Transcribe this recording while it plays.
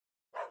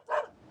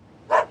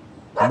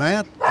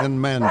Matt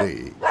and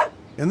Mandy.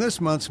 In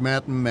this month's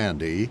Matt and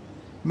Mandy,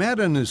 Matt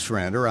and his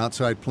friend are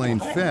outside playing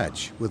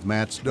fetch with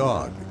Matt's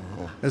dog.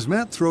 As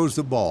Matt throws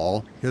the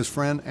ball, his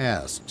friend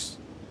asks,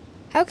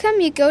 "How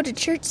come you go to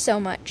church so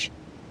much?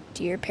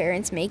 Do your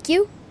parents make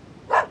you?"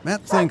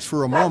 Matt thinks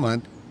for a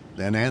moment,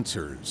 then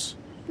answers,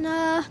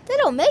 Nah, they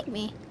don't make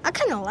me. I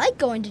kind of like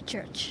going to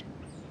church.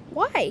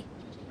 Why?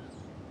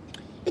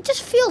 It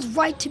just feels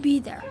right to be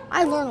there.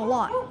 I learn a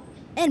lot.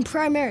 And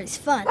primary's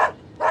fun.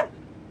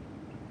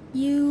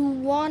 You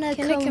wanna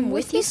Can I come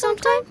with you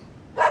sometime?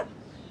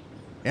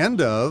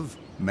 End of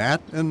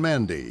Matt and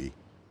Mandy.